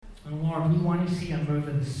Lord, we want to see a move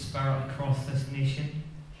of the Spirit across this nation.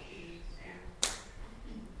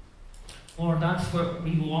 Lord, that's what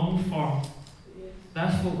we long for.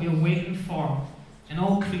 That's what we're waiting for. And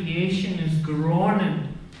all creation is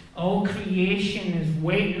groaning. All creation is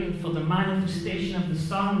waiting for the manifestation of the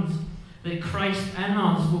sons, that Christ in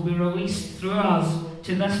us will be released through us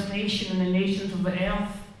to this nation and the nations of the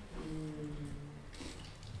earth.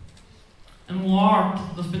 And Lord,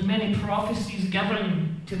 there's been many prophecies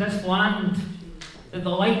given to this land that the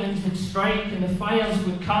lightnings would strike and the fires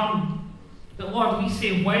would come. But Lord, we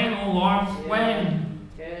say, when, oh Lord, when?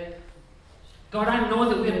 God, I know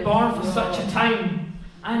that we're born for such a time.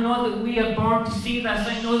 I know that we are born to see this.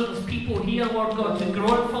 I know that there's people here, Lord God, to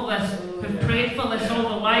groan for this, who've prayed for this all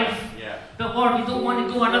their life. But Lord, we don't want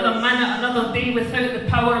to go another minute, another day without the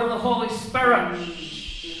power of the Holy Spirit.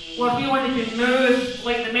 Lord, we want to be moved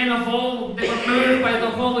like the men of old. They were moved by the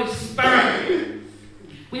Holy Spirit.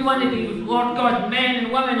 We want to be, Lord God, men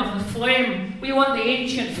and women of the flame. We want the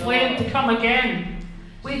ancient flame to come again.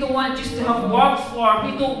 We don't want just to have words,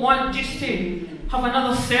 Lord. We don't want just to have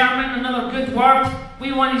another sermon, another good word.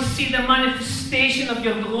 We want to see the manifestation of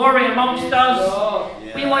your glory amongst us.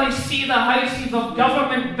 We want to see the houses of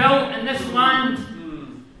government built in this land.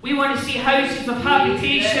 We want to see houses of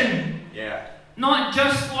habitation. Not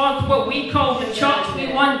just, Lord, what we call the church.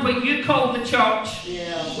 We want what you call the church.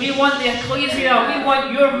 We want the ecclesia. We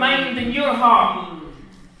want your mind and your heart.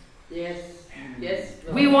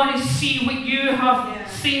 We want to see what you have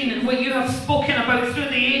seen and what you have spoken about through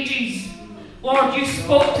the ages. Lord, you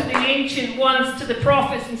spoke to the ancient ones, to the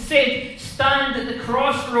prophets, and said, stand at the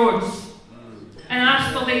crossroads and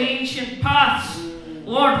ask for the ancient paths.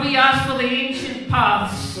 Lord, we ask for the ancient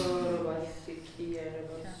paths.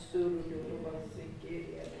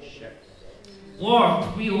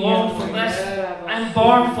 Lord, we long for this. I'm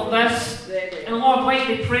born for this. And Lord, like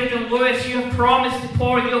they prayed in Lewis, you have promised to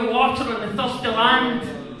pour your water on the thirsty land.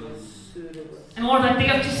 And Lord, I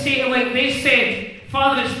dare to say like they said,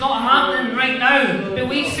 Father, it's not happening right now. But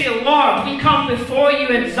we say, Lord, we come before you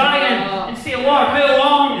in Zion and say, Lord, how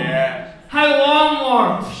long? How long,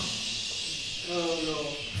 Lord?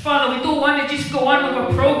 Father, we don't want to just go on with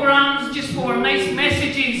our programs, just for our nice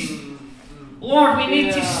messages. Lord, we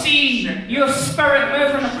need to see your Spirit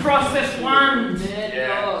moving across this land.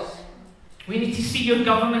 We need to see your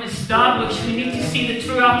government established. We need to see the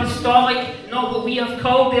true apostolic, not what we have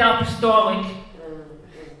called the apostolic.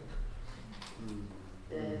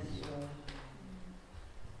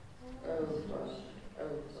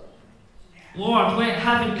 Lord, let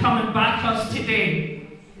heaven come and back us today.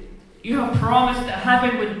 You have promised that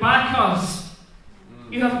heaven would back us.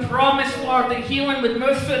 You have promised, Lord, that healing would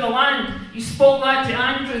move through the land. You spoke that to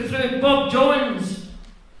Andrew through Bob Jones.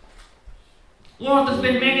 Lord, there's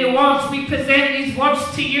been many words. We present these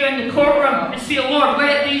words to you in the courtroom and say, Lord,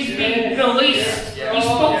 let these be released. You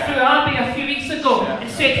spoke through Abby a few weeks ago and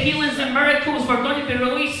said healings and miracles were going to be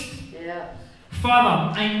released.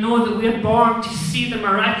 Father, I know that we're born to see the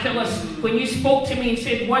miraculous. When you spoke to me and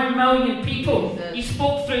said 1 million people, you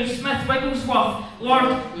spoke through Smith Wigglesworth.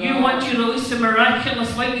 Lord, you want to release the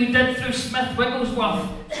miraculous like you did through Smith Wigglesworth.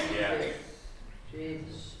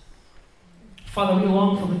 Father, we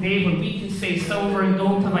long for the day when we can say, silver and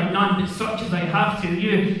gold have I none, but such as I have to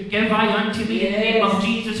you, give I unto thee in the name of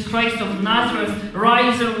Jesus Christ of Nazareth.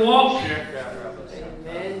 Rise and walk.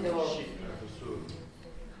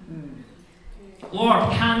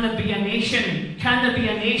 Lord, can there be a nation? Can there be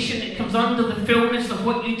a nation that comes under the fullness of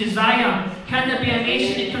what you desire? Can there be a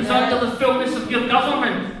nation that comes under the fullness of your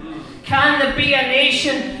government? Can there be a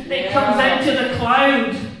nation that comes into the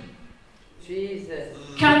cloud?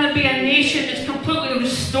 Can there be a nation that's completely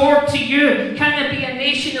restored to you? Can there be a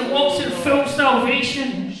nation that walks in full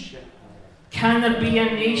salvation? Can there be a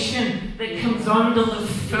nation that comes under the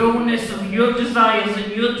fullness of your desires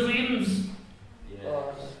and your dreams?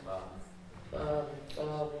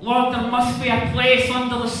 Lord, there must be a place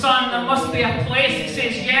under the sun. There must be a place that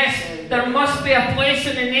says yes. There must be a place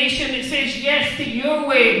in the nation that says yes to your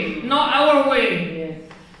way, not our way.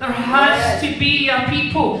 There has to be a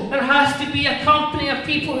people. There has to be a company of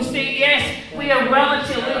people who say, yes, we are willing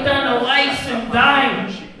to lay down our lives and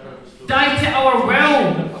die. Die to our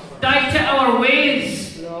will. Die to our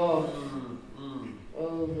ways.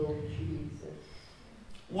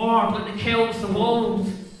 Lord, like the Celts of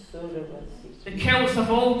old. The Celts of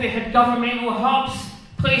old, they had governmental hubs,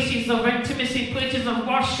 places of intimacy, places of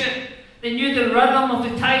worship. They knew the rhythm of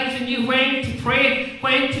the times. They knew when to pray,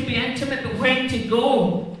 when to be intimate, but when to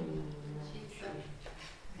go.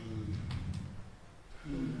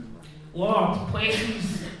 Lord,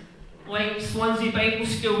 places like Swansea Bible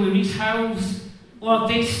School, Reese Hills,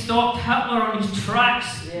 Lord, they stopped Hitler on his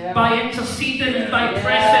tracks by interceding, by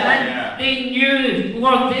pressing in. They knew,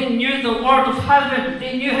 Lord, they knew the Lord of heaven.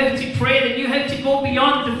 They knew how to pray. They knew how to go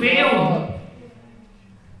beyond the veil.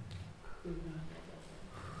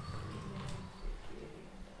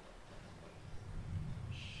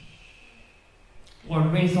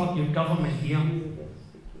 Lord, raise up your government here.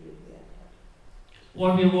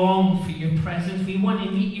 Lord, we long for your presence. We want to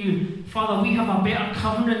meet you. Father, we have a better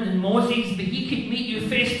covenant than Moses, that he could meet you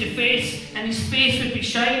face to face and his face would be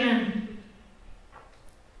shining.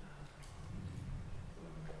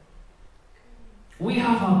 We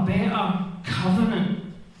have a better covenant.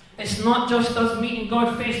 It's not just us meeting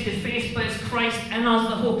God face to face, but it's Christ in us,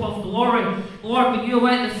 the hope of glory. Lord, will you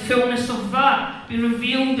let the fullness of that be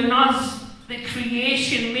revealed in us, that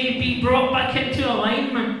creation may be brought back into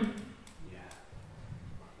alignment.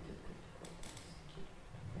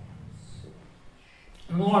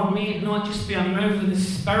 And Lord, may it not just be a move of the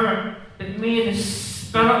Spirit, but may the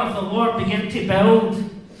Spirit of the Lord begin to build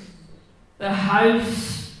the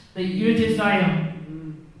house that you desire.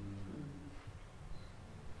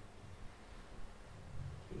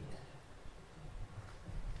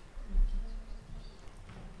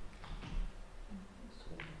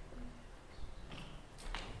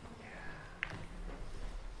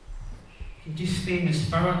 You just stay in the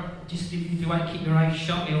Spirit. Just if you want to keep your eyes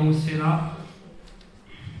shut, I always say that.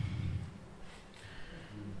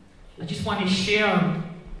 I just want to share,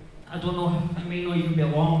 I don't know, it may not even be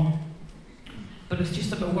long, but it's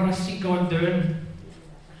just about what I see God doing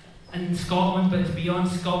in Scotland, but it's beyond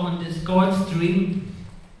Scotland. It's God's dream.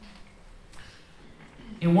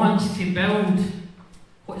 He wants to build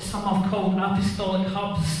what some have called apostolic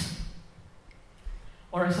hubs,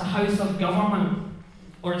 or it's a house of government,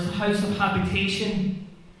 or it's a house of habitation.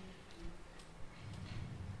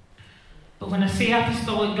 But when I say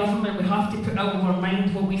apostolic government, we have to put out of our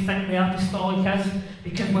mind what we think the apostolic is,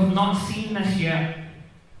 because we've not seen this yet.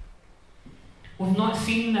 We've not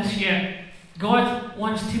seen this yet. God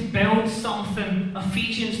wants to build something.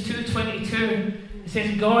 Ephesians 2:22, it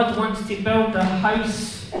says God wants to build a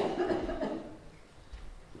house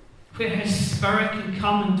where His Spirit can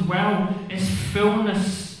come and dwell, His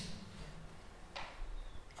fullness.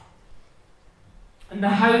 And the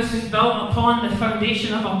house is built upon the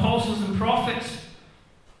foundation of apostles and prophets.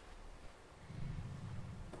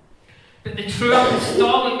 But the true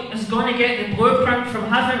apostolic is going to get the blueprint from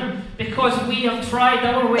heaven, because we have tried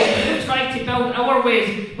our ways. We've tried to build our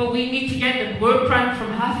ways, but we need to get the blueprint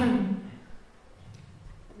from heaven.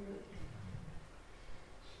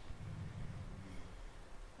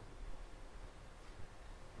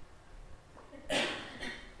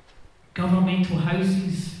 Governmental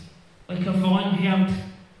houses. Like I've long heard,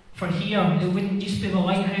 for here, it wouldn't just be the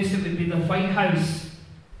lighthouse, it would be the White House.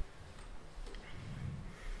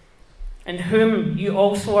 In whom you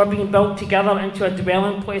also are being built together into a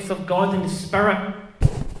dwelling place of God in the Spirit.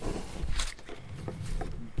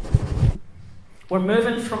 We're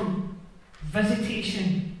moving from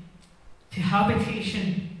visitation to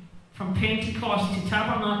habitation, from Pentecost to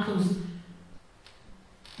tabernacles.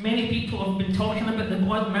 Many people have been talking about the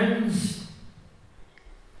blood moons.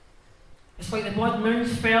 It's like the blood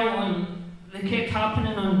moons fell on, they kept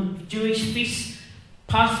happening on Jewish feasts,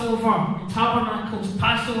 Passover and tabernacles,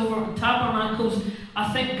 Passover and tabernacles.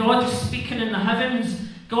 I think God is speaking in the heavens.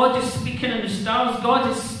 God is speaking in the stars. God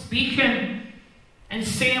is speaking and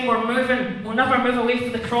saying we're moving. We'll never move away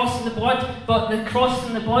from the cross and the blood, but the cross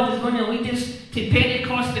and the blood is going to lead us to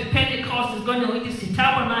Pentecost, but Pentecost is going to lead us to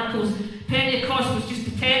tabernacles. Pentecost was just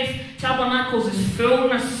the 10th. Tabernacles is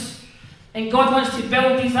fullness. And God wants to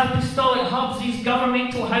build these apostolic hubs, these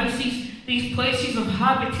governmental houses, these places of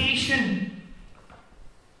habitation,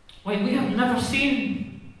 like we have never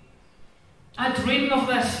seen. I dreamed of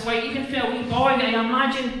this, like even for a wee boy. I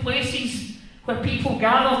imagined places where people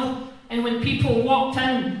gathered, and when people walked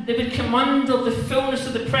in, they would come under the fullness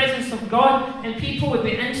of the presence of God, and people would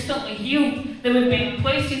be instantly healed. There would be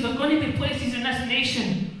places, there's going to be places in this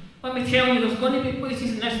nation. Let me tell you, there's going to be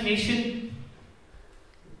places in this nation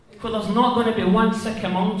where there's not going to be one sick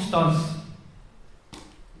amongst us.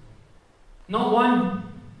 Not one.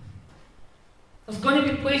 There's going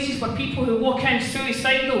to be places where people who walk in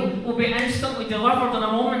suicidal will be instantly delivered in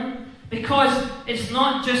a moment, because it's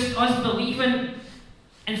not just us believing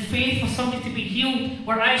in faith for somebody to be healed.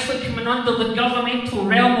 We're actually coming under the governmental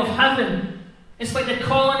realm of heaven. It's like the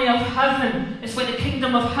colony of heaven. It's like the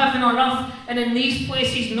kingdom of heaven on earth. And in these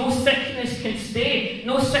places, no sickness can stay.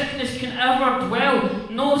 No sickness can ever dwell.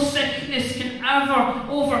 No sickness can ever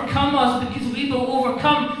overcome us, because we will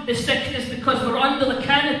overcome the sickness because we're under the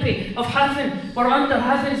canopy of heaven. We're under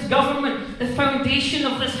heaven's government. The foundation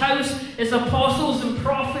of this house is apostles and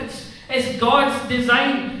prophets. It's God's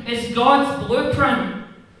design. It's God's blueprint.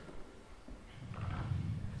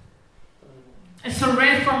 It's a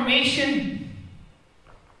reformation.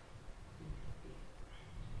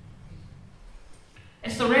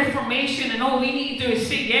 It's the Reformation, and all we need to do is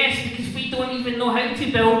say yes, because we don't even know how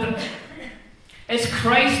to build it. It's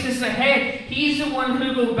Christ is the head. He's the one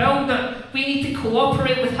who will build it. We need to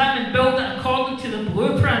cooperate with Him and build it according to the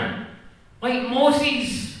blueprint. Like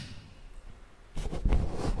Moses.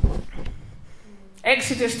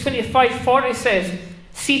 Exodus 25:40 says,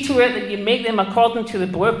 "See to it that you make them according to the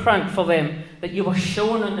blueprint for them that you were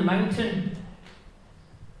shown on the mountain."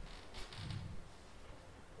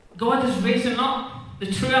 God is raising up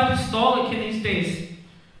the true apostolic in these days.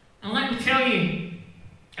 And let me tell you,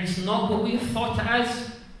 it's not what we have thought it is.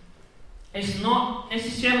 It's not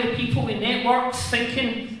necessarily people with networks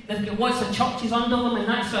thinking they've got lots of churches under them and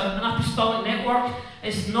that's an apostolic network.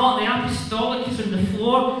 It's not. The apostolic is on the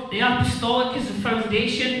floor. The apostolic is the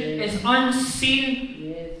foundation. It's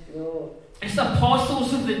unseen. It's the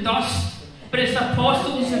apostles of the dust. But it's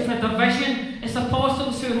apostles of the division. It's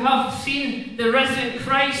apostles who have seen the risen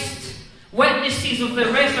Christ. Witnesses of the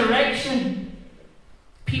resurrection.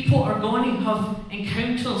 People are going to have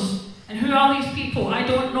encounters. And who are these people? I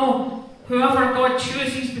don't know. Whoever God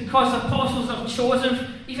chooses, because apostles are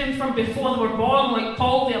chosen even from before they were born, like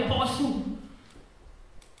Paul the apostle.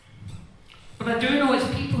 But I do know it's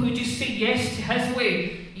people who just say yes to His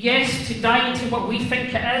way. Yes to dying to what we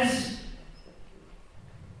think it is.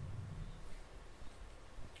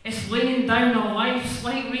 It's laying down our lives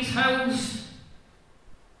like Rees Howells.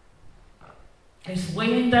 It's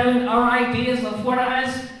laying down our ideas of what it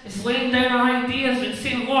is. It's laying down our ideas and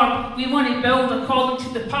saying, Lord, we want to build according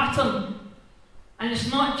to the pattern. And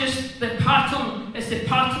it's not just the pattern, it's the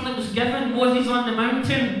pattern that was given Moses on the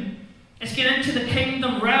mountain. It's getting into the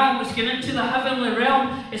kingdom realm. It's getting into the heavenly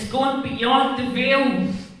realm. It's going beyond the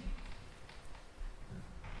veil.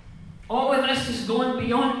 All of this is going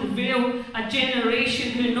beyond the veil. A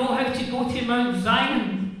generation who know how to go to Mount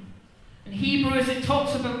Zion. In Hebrews it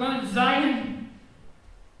talks about Mount Zion.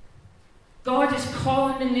 God is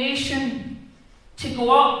calling the nation to go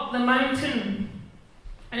up the mountain.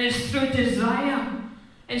 And it's through desire.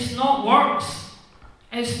 It's not works.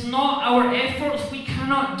 It's not our efforts. We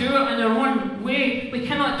cannot do it in our own way. We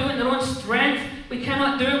cannot do it in our own strength. We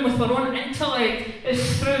cannot do it with our own intellect.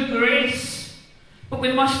 It's through grace. But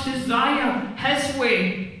we must desire His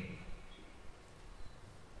way.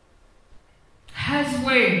 His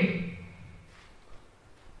way.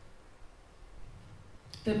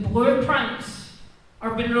 The blueprints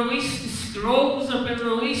are being released. The scrolls are being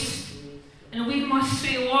released. And we must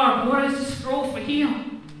say, Lord, what is the scroll for here?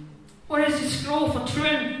 What is the scroll for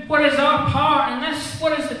Troon? What is our part in this?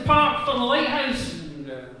 What is the part for the lighthouse?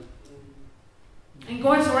 And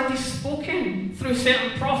God's already spoken through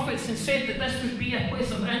certain prophets and said that this would be a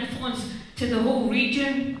place of influence to the whole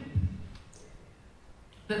region.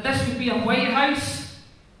 That this would be a White House.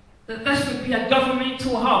 That this would be a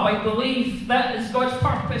governmental hub. I believe that is God's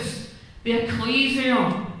purpose. The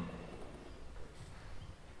ecclesia.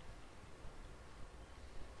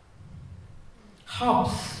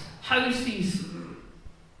 Hubs. Houses.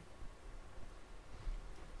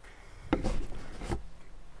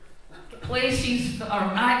 Places that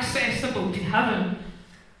are accessible to heaven.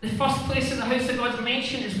 The first place that the house of God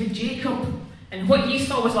mentioned is with Jacob. And what he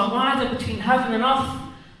saw was a ladder between heaven and earth.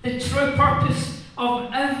 The true purpose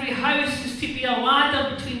of every house is to be a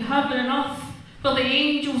ladder between heaven and earth, where the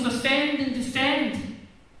angels ascend and descend.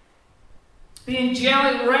 The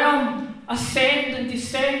angelic realm ascend and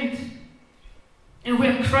descend. And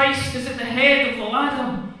where Christ is at the head of the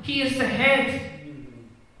ladder, He is the head.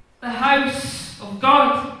 The house of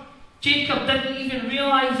God. Jacob didn't even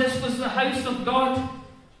realize this was the house of God.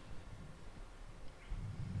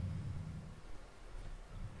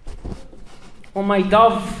 O my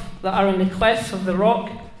dove, that are in the clefts of the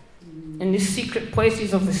rock, in the secret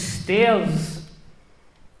places of the stairs.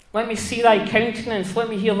 Let me see thy countenance, let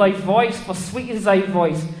me hear thy voice, for sweet is thy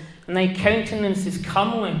voice, and thy countenance is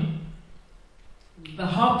comely. The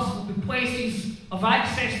hubs will be places of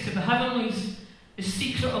access to the heavenlies, the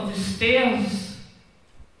secret of the stairs.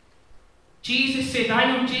 Jesus said, I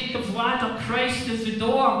am Jacob's ladder, Christ is the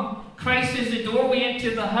door. Christ is the doorway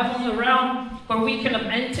into the heavenly realm, where we can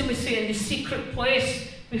have intimacy in the secret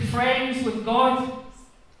place Be friends with God.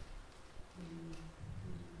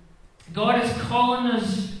 God is calling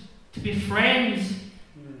us to be friends.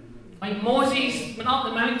 Like Moses went up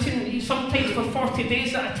the mountain, he sometimes for 40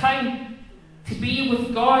 days at a time, to be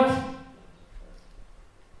with God.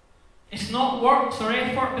 It's not works or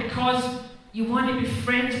effort, because you want to be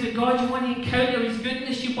friends with God. You want to encounter His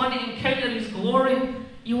goodness. You want to encounter His glory.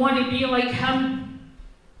 You want to be like Him.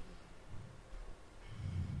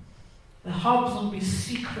 The hubs will be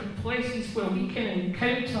secret places where we can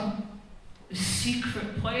encounter the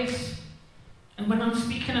secret place. And when I'm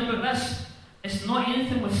speaking about this, it's not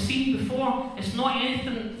anything we've seen before. It's not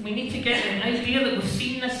anything we need to get an idea that we've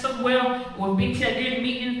seen this somewhere, or we've been to a good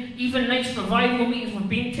meeting. Even nice revival meetings we've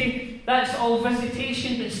been to, that's all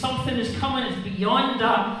visitation. But something is coming, it's beyond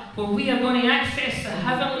that, where we are going to access the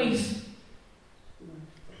heavenlies.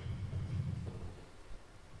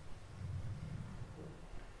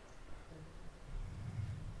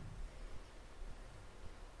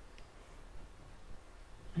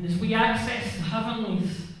 And as we access the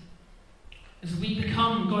heavenlies, as we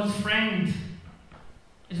become God's friend,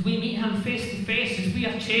 as we meet Him face to face, as we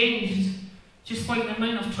are changed, just like the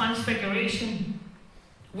Mount of Transfiguration,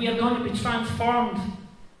 we are going to be transformed.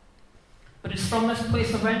 But it's from this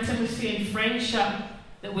place of intimacy and friendship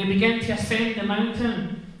that we begin to ascend the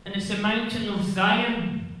mountain, and it's the mountain of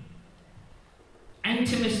Zion.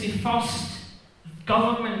 Intimacy first.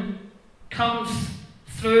 Government comes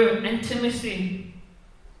through intimacy.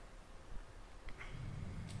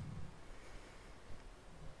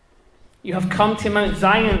 You have come to Mount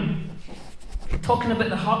Zion. Talking about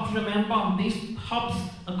the hubs, remember, these hubs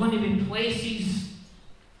are going to be places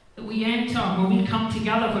that we enter, where we come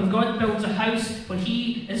together, where God builds a house, where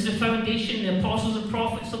He is the foundation, the apostles and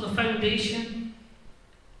prophets are the foundation.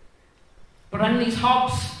 But in these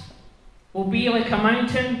hubs will be like a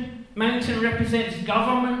mountain. Mountain represents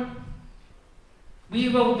government. We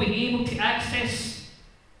will be able to access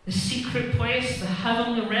the secret place, the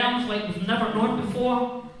heavenly realms like we've never known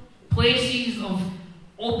before. Places of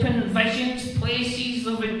open visions, places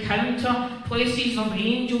of encounter, places of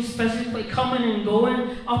angels physically coming and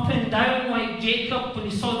going, up and down like Jacob when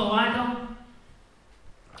he saw the ladder,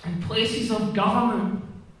 and places of government.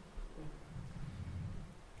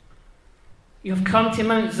 You have come to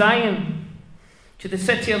Mount Zion, to the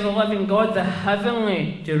city of the living God, the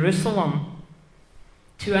heavenly Jerusalem,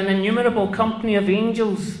 to an innumerable company of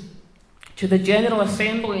angels, to the general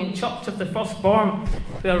assembly and church of the firstborn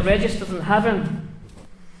who are registered in heaven,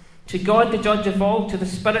 to God the judge of all, to the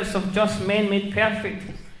spirits of just men made perfect,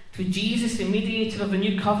 to Jesus the mediator of the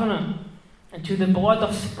new covenant, and to the blood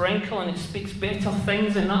of sprinkling, it speaks better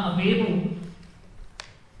things than that of Abel.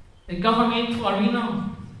 The governmental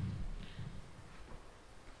arena.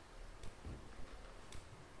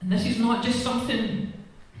 And this is not just something,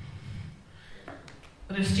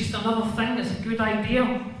 but it's just another thing, it's a good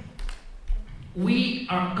idea. We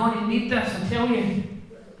are going to need this, I tell you.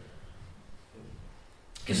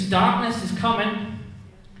 Because darkness is coming.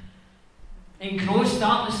 And gross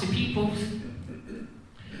darkness to peoples.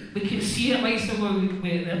 We can see it like with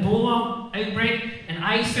the Ebola outbreak and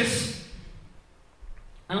ISIS.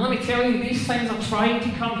 And let me tell you, these things are trying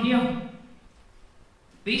to come here.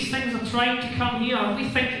 These things are trying to come here. And we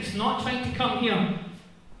think it's not trying to come here.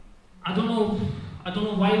 I don't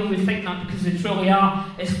know why we would think that, because they truly are.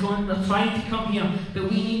 They're trying to come here. But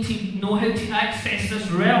we need to know how to access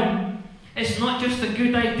this realm. It's not just a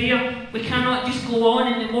good idea. We cannot just go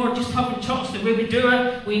on anymore just having church the way we do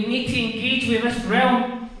it. We need to engage with this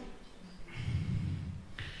realm.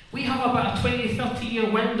 We have about a 20, 30 year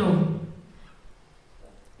window.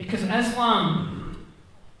 Because Islam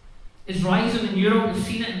is rising in Europe. We've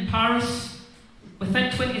seen it in Paris.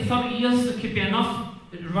 Within 20, 30 years there could be enough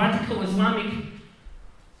radical Islamic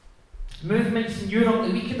movements in Europe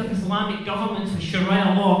that we could have Islamic governments with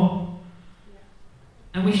Sharia law.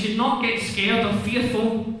 And we should not get scared or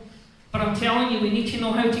fearful. But I'm telling you, we need to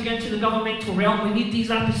know how to get into the governmental realm. We need these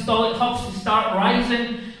apostolic hubs to start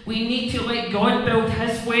rising. We need to let God build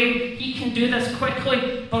His way. He can do this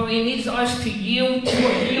quickly, but He needs us to yield to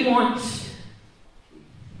what He wants.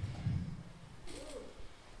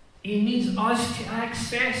 He needs us to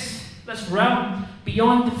access this realm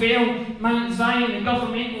beyond the veil, Mount Zion, the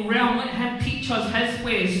governmental realm. Let Him teach us His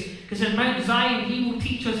ways, because in Mount Zion He will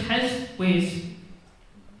teach us His ways.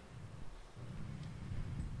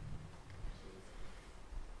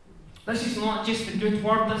 This is not just a good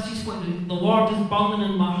word, this is what the Lord is burning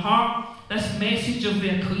in my heart. This message of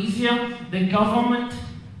the ecclesia, the government.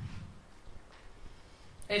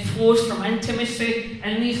 It flows from intimacy,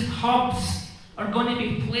 and these hubs are going to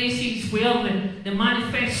be places where the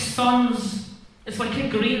manifest sons It's like a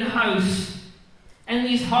greenhouse. In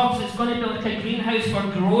these hubs, it's going to be like a greenhouse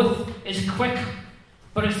where growth is quick,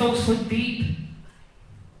 but it's also deep.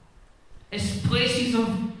 It's places of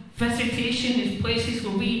visitation. It's places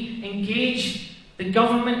where we engage the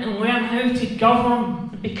government and learn how to govern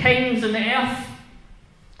and be kings on the earth.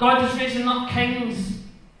 God is raising up kings.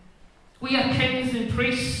 We are kings and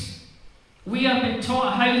priests. We have been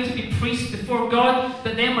taught how to be priests before God,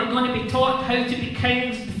 but then we're going to be taught how to be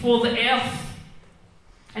kings before the earth.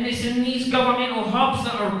 And it's in these governmental hubs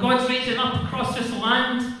that are God's raising up across this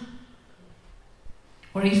land,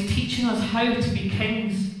 where He's teaching us how to be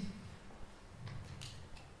kings.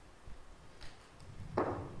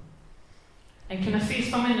 And can I say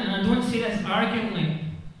something, and I don't say this arrogantly?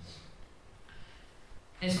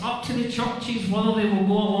 It's up to the churches whether they will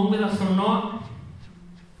go along with us or not.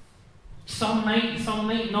 Some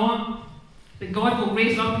might not. But God will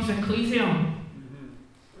raise up His ecclesia. Mm-hmm.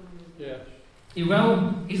 Yes. He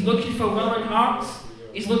will. He's looking for willing hearts.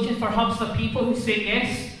 He's looking for hubs of people who say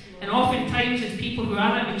yes. And oftentimes it's people who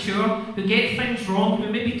are immature, who get things wrong, who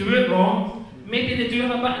maybe do it wrong. Maybe they do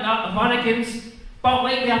have a bit of arrogance. But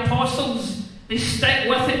like the apostles, they stick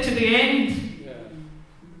with it to the end. Yeah.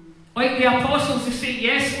 Like the apostles, they say,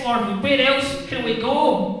 yes, Lord, where else can we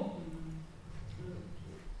go?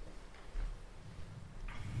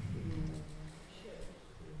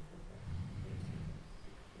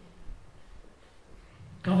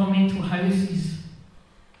 Governmental houses.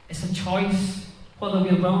 It's a choice whether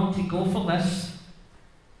we're willing to go for this.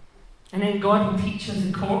 And then God will teach us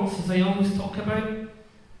in courts, as I always talk about.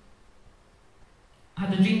 I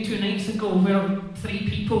had a dream 2 nights ago where 3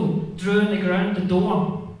 people drew in the ground the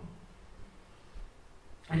door.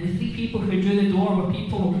 And the 3 people who drew the door were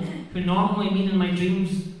people who normally mean in my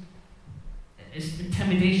dreams is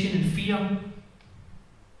intimidation and fear.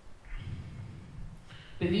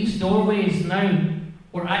 But these doorways now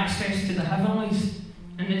were access to the heavenlies.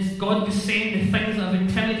 And as God was saying, the things that have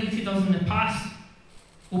intimidated us in the past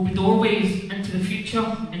will be doorways into the future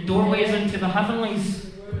and doorways into the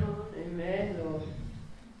heavenlies. Amen, Lord.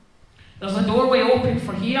 There's a doorway open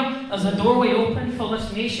for here. There's a doorway open for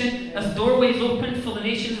this nation. There's doorways open for the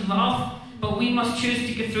nations of the earth. But we must choose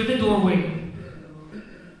to get through the doorway.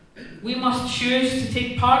 We must choose to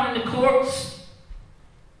take part in the courts.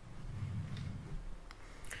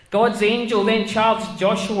 God's angel then charged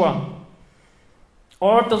Joshua.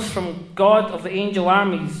 Orders from God of the angel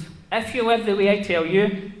armies. If you live the way I tell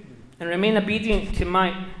you, and remain obedient to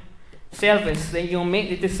my service, then you'll make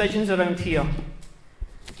the decisions around here.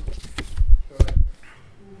 That's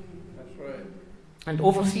right. And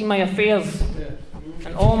oversee my affairs. Yes.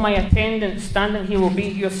 And all my attendants standing here will be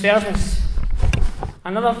at your service.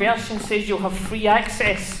 Another version says you'll have free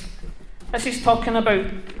access. This is talking about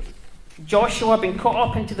Joshua being caught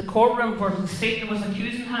up into the courtroom where Satan was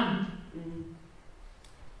accusing him.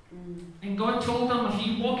 And God told him, if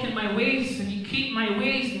you walk in my ways, and you keep my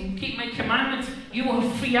ways, and keep my commandments, you will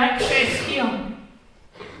have free access here.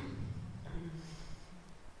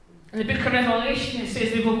 In the book of Revelation, it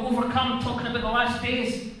says they will overcome, talking about the last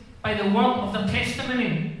days, by the word of their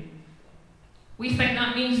testimony. We think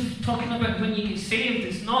that means talking about when you get saved.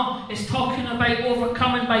 It's not. It's talking about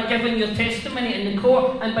overcoming by giving your testimony in the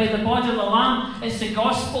court and by the blood of the Lamb. It's the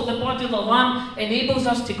gospel. The blood of the Lamb enables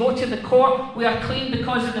us to go to the court. We are clean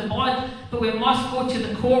because of the blood, but we must go to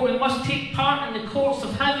the court. We must take part in the courts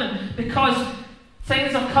of heaven because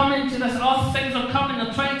things are coming to this earth. Things are coming.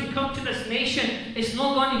 They're trying to come to this nation. It's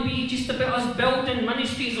not going to be just about us building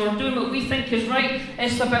ministries or doing what we think is right.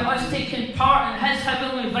 It's about us taking part in His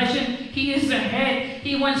heavenly vision. He is the head.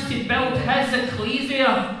 He wants to build His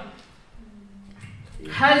ecclesia.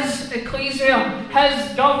 His ecclesia.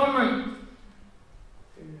 His government.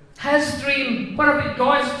 His dream. What about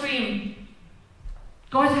God's dream?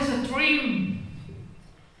 God has a dream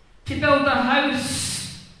to build a house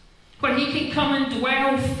where He can come and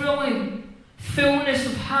dwell fully, fullness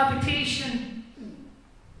of habitation.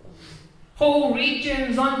 Whole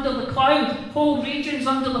regions under the cloud, whole regions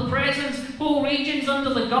under the presence, whole regions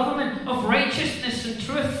under the government of righteousness and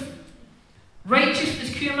truth.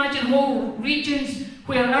 Righteousness, can you imagine whole regions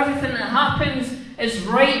where everything that happens is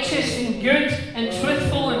righteous and good and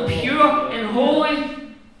truthful and pure and holy?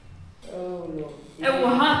 It will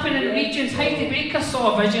happen in regions. Heidi Baker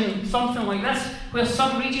saw a vision, something like this, where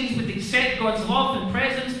some regions would accept God's love and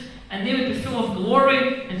presence, and they would be full of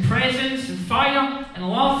glory and presence and fire and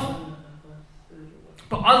love.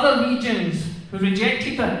 But other regions who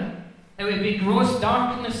rejected it would be gross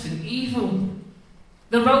darkness and evil.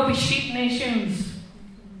 There will be sheep nations,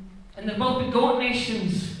 and there will be goat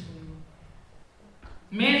nations.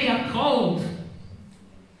 Many are called,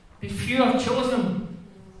 but few are chosen.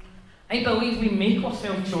 I believe we make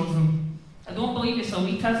ourselves chosen. I don't believe it's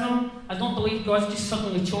elitism. I don't believe God's just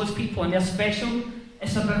suddenly chose people and they're special.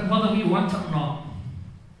 It's about whether we want it or not.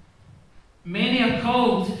 Many are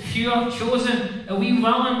called, few are chosen. Are we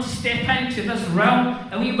willing to step into this realm?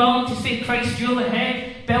 Are we willing to say, Christ, you're the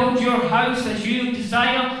head, build your house as you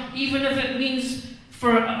desire, even if it means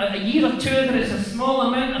for a year or two there is a small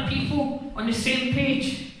amount of people on the same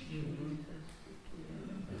page?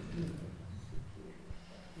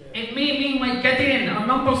 It may mean, like Gideon, our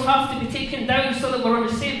numbers have to be taken down so that we're on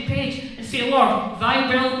the same page and say, Lord, thy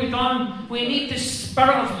will be done. We need this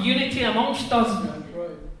spirit of unity amongst us.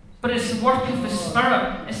 But it's a work of the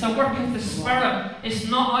Spirit. It's a work of the Spirit. It's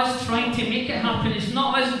not us trying to make it happen. It's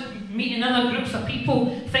not us meeting other groups of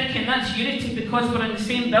people thinking that's unity because we're in the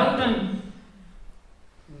same building.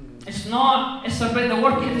 It's not. It's about the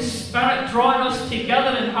work of the Spirit drawing us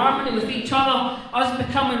together in harmony with each other, us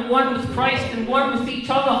becoming one with Christ and one with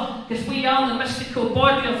each other, because we are the mystical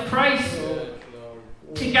body of Christ.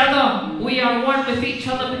 Together, we are one with each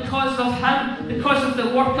other because of Him, because of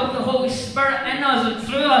the work of the Holy Spirit in us and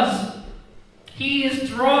through us. He is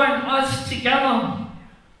drawing us together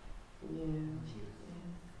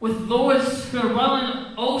with those who are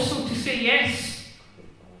willing also to say yes.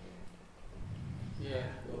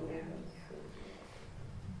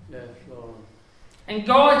 And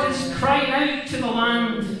God is crying out to the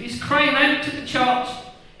land. He's crying out to the church.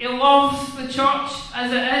 He loves the church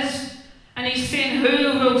as it is. And He's saying,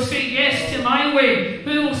 who will say yes to my way?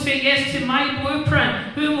 Who will say yes to my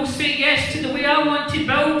blueprint? Who will say yes to the way I want to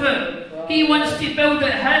build it? He wants to build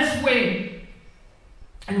it His way.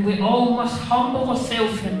 And we all must humble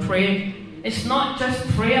ourselves and pray. It's not just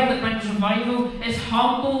prayer that brings revival, it's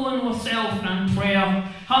humbling ourselves and prayer.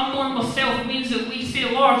 Humbling ourselves means that we say,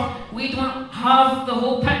 Lord, we don't have the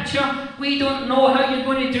whole picture, we don't know how you're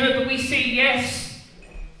going to do it, but we say yes.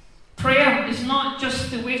 Prayer is not just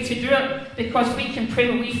the way to do it because we can pray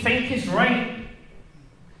what we think is right.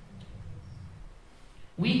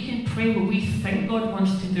 We can pray what we think God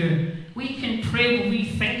wants to do. We can pray what we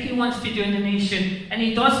think He wants to do in the nation. And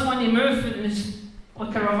He does want to move in this,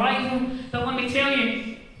 like a revival. But let me tell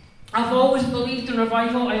you, I've always believed in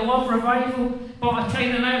revival. I love revival. But I tell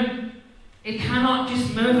you now, it cannot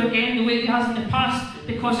just move again the way it has in the past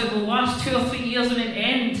because it will last 2 or 3 years and it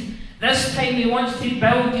ends. This time He wants to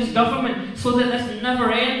build His government so that this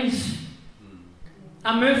never ends.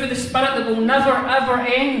 A move of the Spirit that will never ever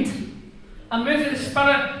end. A move of the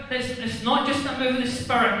Spirit it's not just a move of the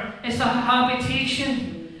Spirit, it's a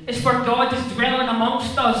habitation. It's where God is dwelling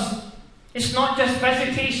amongst us. It's not just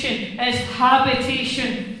visitation, it's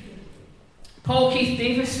habitation. Paul Keith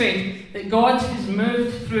Davis said that God has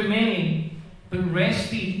moved through many, but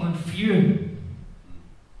rested on few.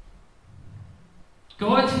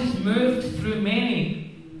 God has moved through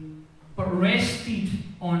many, but rested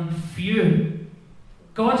on few.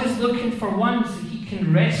 God is looking for ones that He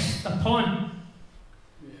can rest upon.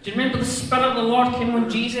 Do you remember the Spirit of the Lord came on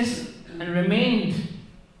Jesus and remained?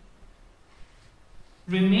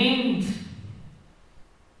 Remained.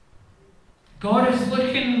 God is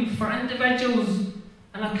looking for individuals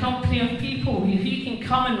and a company of people who He can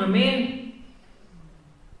come and remain.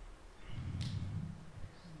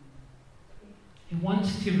 He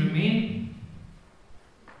wants to remain.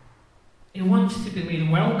 He wants to be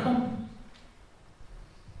made welcome.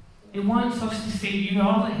 He wants us to say, you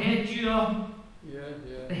are the head, you are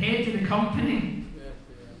the head of the company.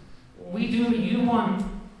 We do what you want.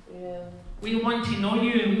 We want to know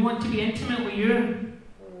you. We want to be intimate with you.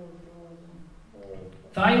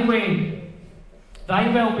 Thy way,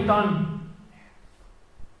 thy will be done.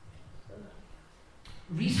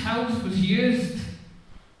 Rees House was used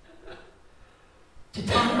to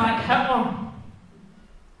turn back Hitler.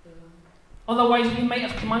 Otherwise we might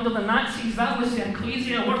have come under the Nazis. That was the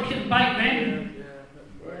ecclesia working back then.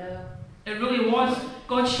 It really was.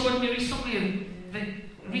 God showed me recently that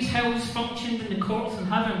Rees House functioned in the courts in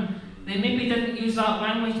heaven. They maybe didn't use that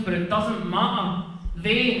language, but it doesn't matter.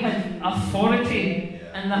 They had authority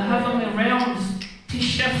in the heavenly realms to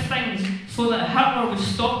shift things so that Hitler was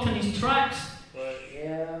stopped in his tracks.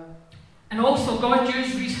 And also God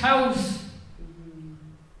used Rees House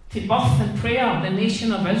to birth in prayer the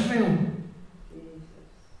nation of Israel.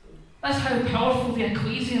 That's how powerful the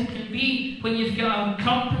ecclesia can be when you've got a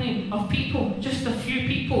company of people, just a few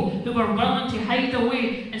people who are willing to hide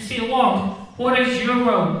away and say, Lord, what is your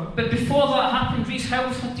will? But before that happened, Rees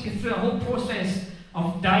House had to go through a whole process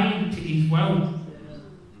of dying to his will.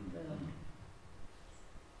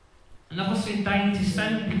 I never say dying to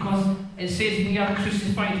sin because it says we are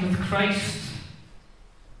crucified with Christ.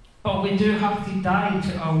 But we do have to die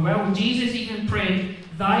to our will. Jesus even prayed,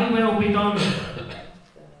 "Thy will be done."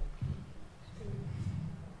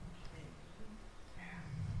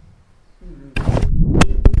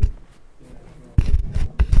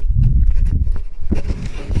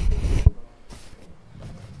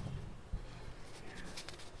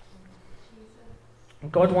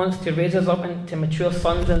 God wants to raise us up into mature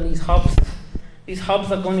sons in these hubs. These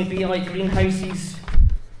hubs are going to be like greenhouses.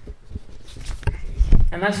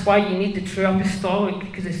 And that's why you need the true apostolic,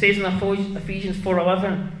 because it says in Ephesians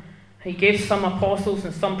 4:11, He gave some apostles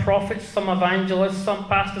and some prophets, some evangelists, some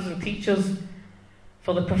pastors and teachers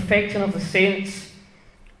for the perfecting of the saints,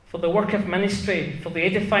 for the work of ministry, for the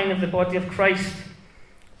edifying of the body of Christ,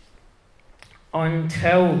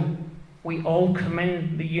 until we all come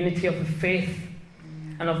in the unity of the faith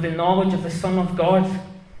and of the knowledge of the Son of God,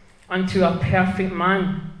 unto a perfect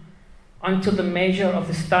man, unto the measure of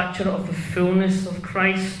the stature of the fullness of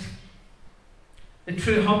Christ. The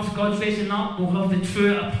true hubs God's raising up will have the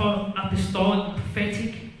true apostolic and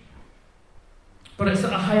prophetic, but it's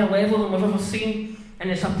at a higher level than we've ever seen,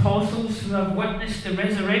 and it's apostles who have witnessed the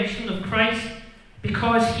resurrection of Christ,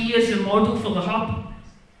 because He is the model for the hub.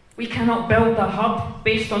 We cannot build a hub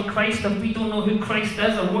based on Christ if we don't know who Christ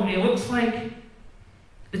is or what He looks like.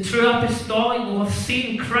 The true apostolic will have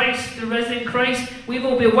seen Christ, the risen Christ. We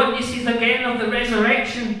will be witnesses again of the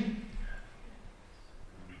resurrection.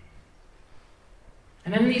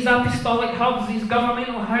 And in these apostolic hubs, these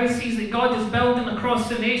governmental houses that God is building across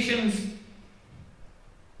the nations,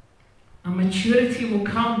 a maturity will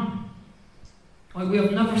come like we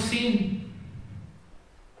have never seen.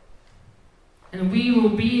 And we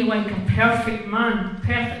will be like a perfect man,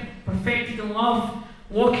 perfected in love,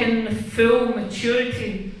 walking in the full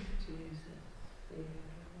maturity.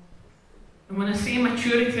 And when I say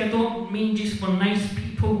maturity, I don't mean just for nice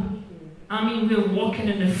people. I mean we're walking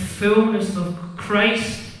in the fullness of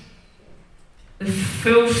Christ, the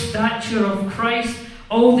full stature of Christ,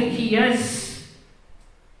 all that He is.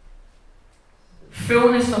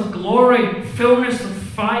 Fullness of glory, fullness of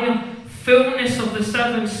fire, fullness of the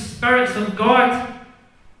seven spirits of God.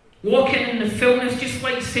 Walking in the fullness, just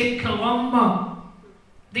like St. Columba.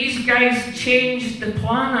 These guys changed the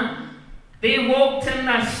planet. They walked in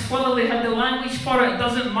this. Whether they had the language for it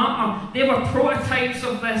doesn't matter. They were prototypes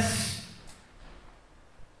of this.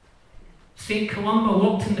 St. Columba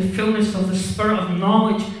walked in the fullness of the spirit of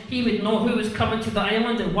knowledge. He would know who was coming to the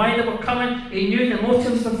island and why they were coming. He knew the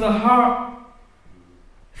motives of the heart.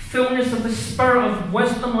 Fullness of the spirit of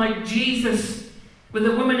wisdom, like Jesus. With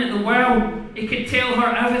the woman at the well, He could tell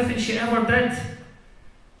her everything she ever did.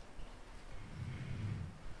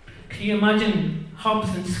 Can you imagine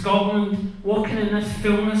hubs in Scotland walking in this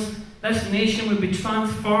fullness? This nation would be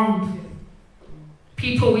transformed.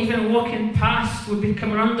 People even walking past would be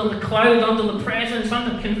coming under the cloud, under the presence,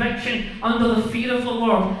 under conviction, under the fear of the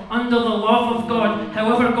Lord, under the love of God,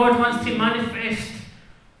 however God wants to manifest.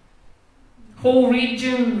 Whole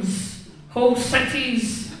regions, whole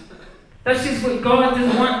cities. This is what God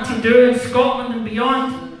is wanting to do in Scotland and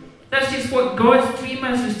beyond. This is what God's dream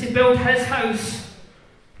is to build His house.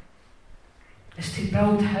 Is to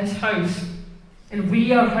build His house. And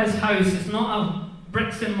we are His house. It's not a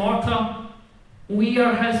bricks and mortar. We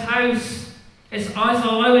are His house. It's us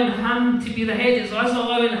allowing Him to be the head. It's us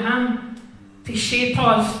allowing Him to shape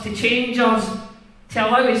us, to change us, to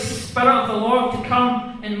allow His Spirit of the Lord to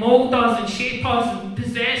come and mould us and shape us and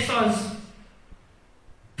possess us.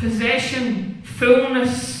 Possession,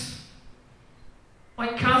 fullness.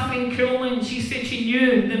 Like Kathleen Kuhlman, she said she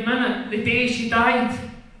knew the day she died.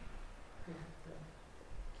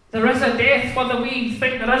 There is a death, whether we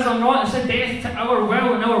think there is or not. It's a death to our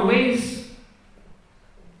will and our ways.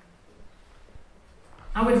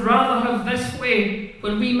 I would rather have this way,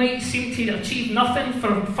 when we might seem to achieve nothing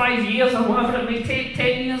for 5 years or whatever it may take,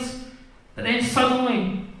 10 years, but then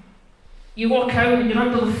suddenly you walk out and you're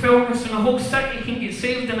under the fullness and a whole city can get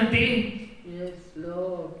saved in a day. Yes,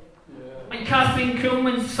 Lord. Yeah. Like Kathleen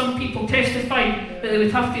Kuhlman, some people testified that they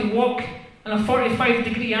would have to walk on a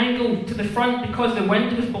 45-degree angle to the front because the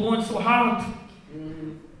wind was blowing so hard.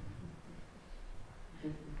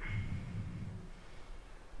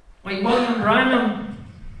 Like William Branham,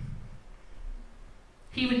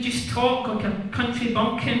 he would just talk like a country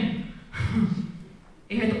bumpkin.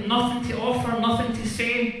 He had nothing to offer, nothing to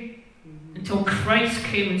say, until Christ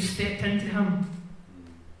came and stepped into him.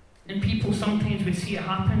 And people sometimes would see it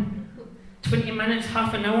happen. 20 minutes,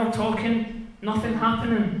 half an hour talking, nothing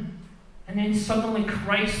happening. And then suddenly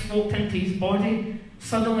Christ walked into his body.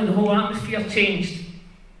 Suddenly the whole atmosphere changed.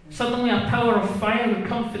 Suddenly a pillar of fire would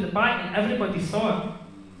come through the back and everybody saw it.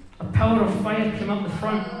 A pillar of fire came up the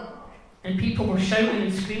front. And people were shouting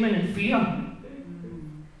and screaming in fear.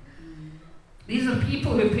 These are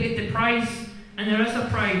people who paid the price, and there is a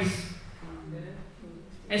price.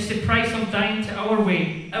 It's the price of dying to our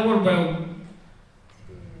way, our will.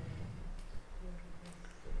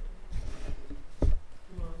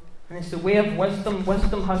 And it's the way of wisdom.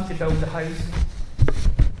 Wisdom has to build the house.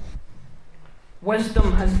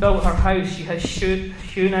 Wisdom has built her house. She has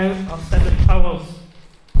hewn out her 7 pillars.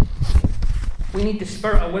 We need the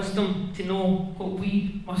spirit of wisdom to know what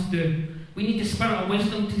we must do. We need the spirit of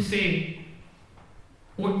wisdom to say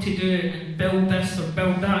what to do and build this or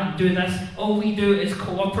build that and do this. All we do is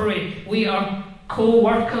cooperate. We are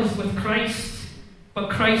co-workers with Christ, but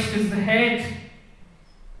Christ is the head.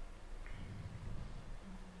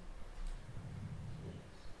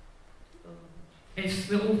 It's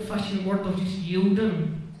the old-fashioned word of just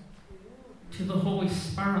yielding to the Holy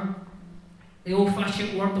Spirit. The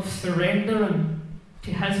old-fashioned word of surrendering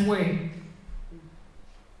to His way.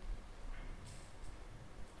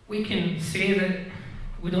 We can say that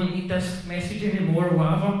we don't need this message anymore or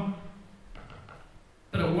whatever,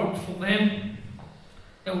 but it worked for them.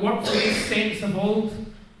 It worked for these saints of old.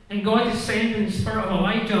 And God is sending the spirit of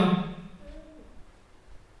Elijah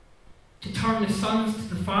to turn the sons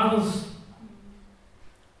to the fathers.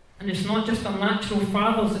 And it's not just the natural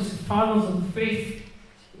fathers, it's the fathers of the faith.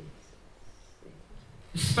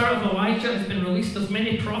 The spirit of Elijah has been released. There's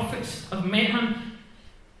many prophets have met him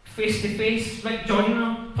face to face. Rick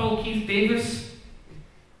Joyner, Paul Keith Davis.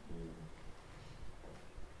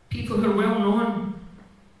 People who are well known.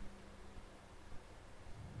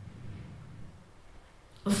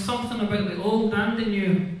 There's something about the old and the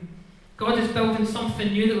new. God is building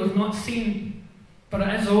something new that we've not seen, but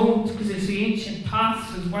it is old because it's the ancient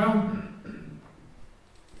paths as well.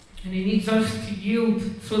 And He needs us to yield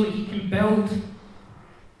so that He can build.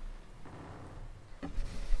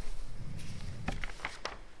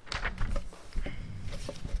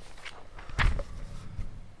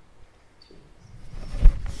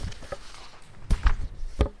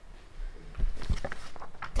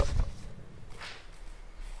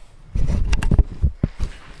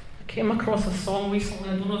 Came across a song recently.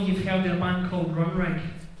 I don't know if you've heard of a band called Runrig.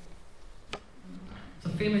 It's a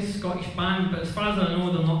famous Scottish band, but as far as I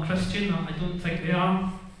know, they're not Christian. I don't think they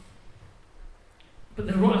are. But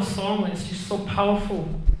they wrote a song that's just so powerful.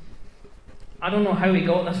 I don't know how he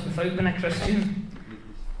got this without being a Christian.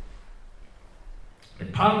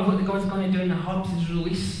 But part of what God's going to do in the hubs is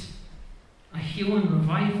release a healing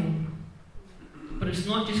revival. But it's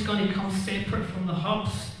not just going to come separate from the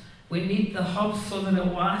hubs. We need the hubs so that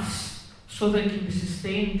it lasts, so that it can be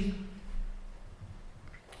sustained.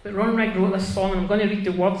 But Runrig wrote this song, and I'm going to read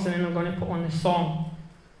the words and then I'm going to put on the song.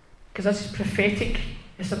 Because this is prophetic.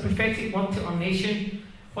 It's a prophetic word to our nation.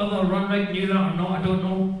 Whether Runrig knew that or not, I don't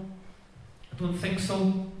know. I don't think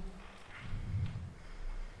so.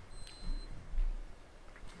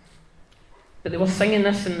 But they were singing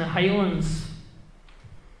this in the Highlands.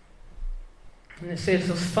 And it says,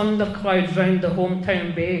 there's thunderclouds round the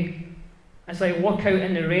hometown bay as I walk out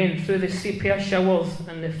in the rain through the sepia showers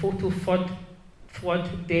and the photo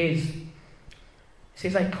flood days. It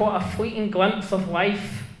says, I caught a fleeting glimpse of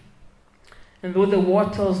life, and though the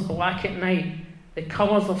water's black at night, the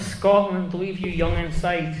colours of Scotland leave you young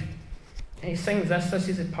inside. And he sings this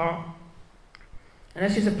is the part. And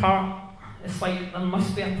this is the part, it's like there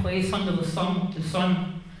must be a place under the sun.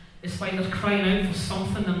 It's like they're crying out for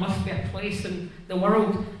something. There must be a place in the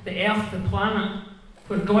world, the earth, the planet,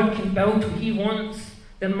 where God can build what He wants.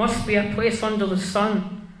 There must be a place under the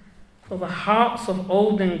sun where the hearts of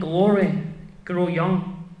old in glory grow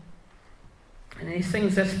young. And he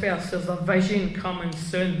sings this verse, there's a vision coming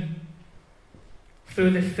soon.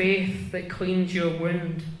 Through the faith that cleans your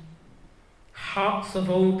wound, hearts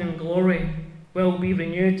of old in glory will be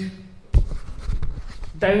renewed.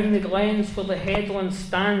 Down the glens where the headlands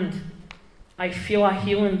stand, I feel a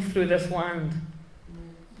healing through this land.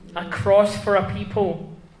 A cross for a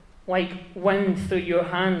people, like wind through your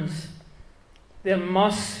hands. There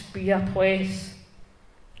must be a place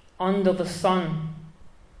under the sun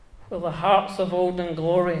where the hearts of old in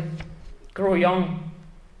glory grow young.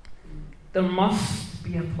 There must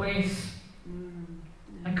be a place,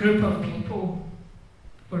 a group of people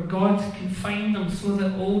where God can find them so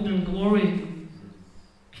that old in glory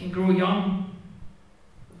can grow young.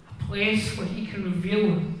 A place where He can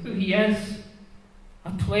reveal who He is.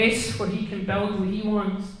 A place where He can build what He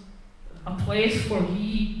wants. A place where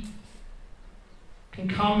He can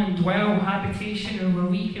come and dwell, habitation, and where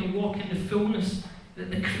we can walk in the fullness, that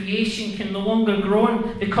the creation can no longer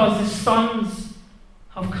groan because the sons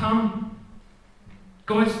have come.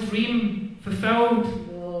 God's dream fulfilled.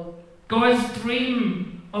 God's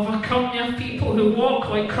dream of a company of people who walk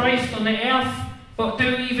like Christ on the earth, but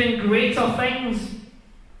do even greater things.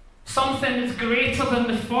 Something that's greater than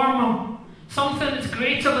the former. Something that's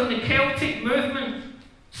greater than the Celtic movement.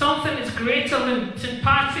 Something that's greater than St.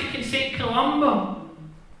 Patrick and St. Columba.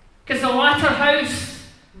 Because the latter house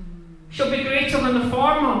shall be greater than the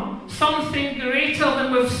former. Something greater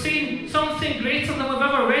than we've seen. Something greater than we've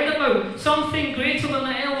ever read about. Something greater than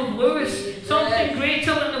the Earl of Lewis. Something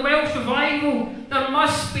greater than the Welsh Revival. There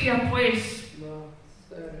must be a place.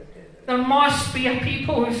 There must be a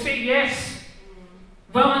people who say yes,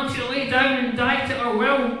 willing to lay down and die to our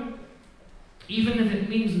will, even if it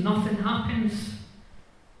means nothing happens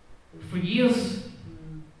for years.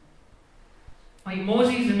 Like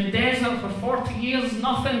Moses in the desert for 40 years,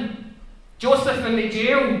 nothing. Joseph in the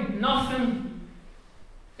jail, nothing.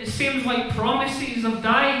 It seems like promises have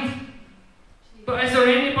died. But is there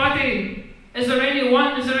anybody? Is there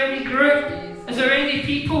anyone? Is there any group? Is there any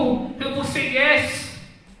people who will say yes?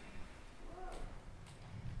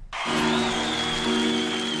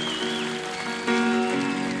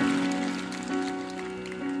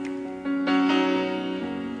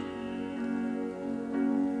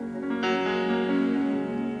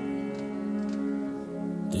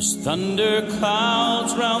 There's thunder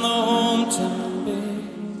clouds round the hometown bay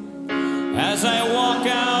as I walk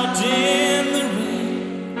out in the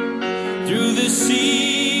rain, through the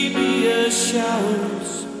sepia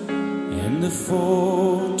showers and the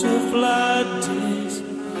photo-flood days.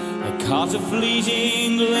 I caught a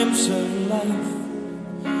fleeting glimpse of life,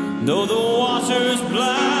 though the water's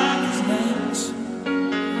black as night.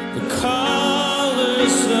 The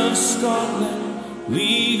colours of Scotland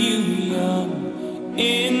leave you young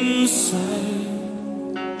inside.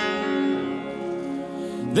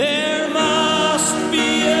 There must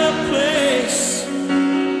be a place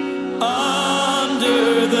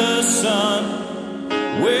under the sun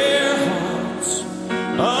where hearts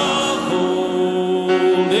of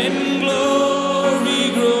old in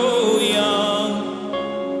glory grow young.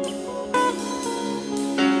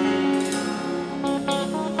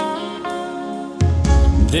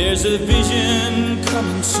 There's a vision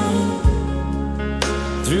coming soon,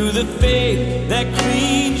 through the faith that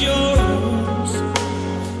cleaned your wounds,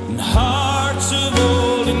 and hearts of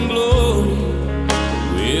old in glory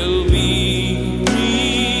will be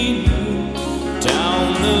renewed.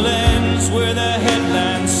 Down the lands where the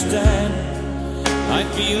headlands stand, I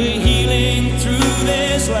feel a healing through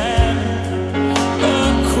this land. A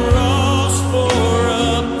cross for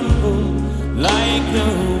a people like the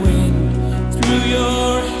wind through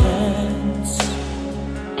your hands.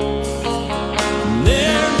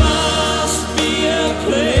 There must be a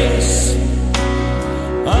place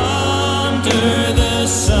under the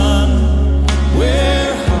sun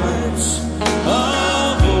where hearts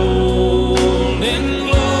of old in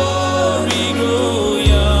glory grow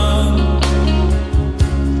young.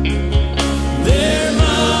 There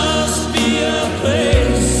must be a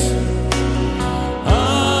place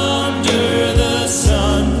under the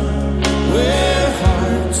sun where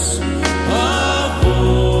hearts of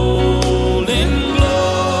old in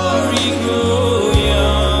glory grow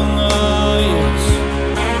young. Oh, yes.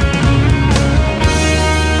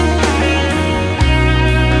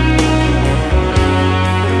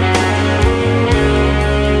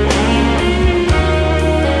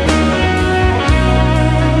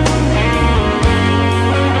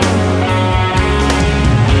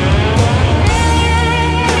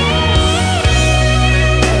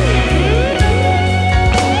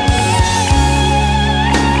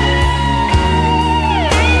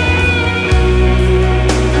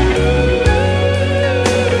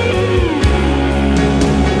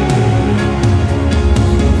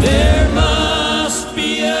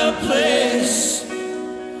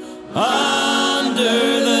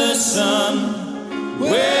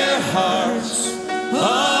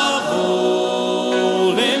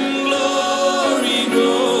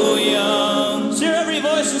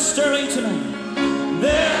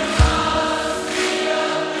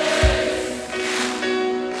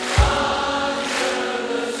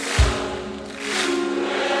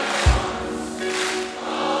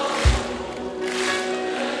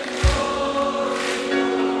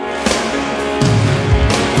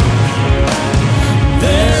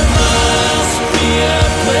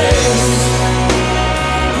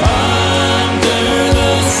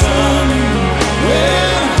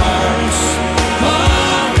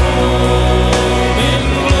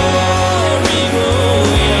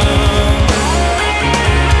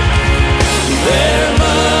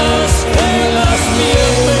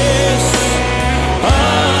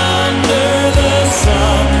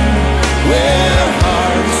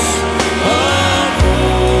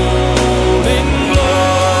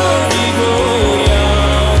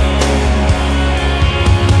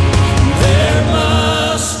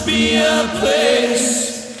 a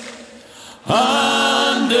place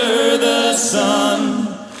under the sun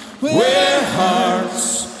where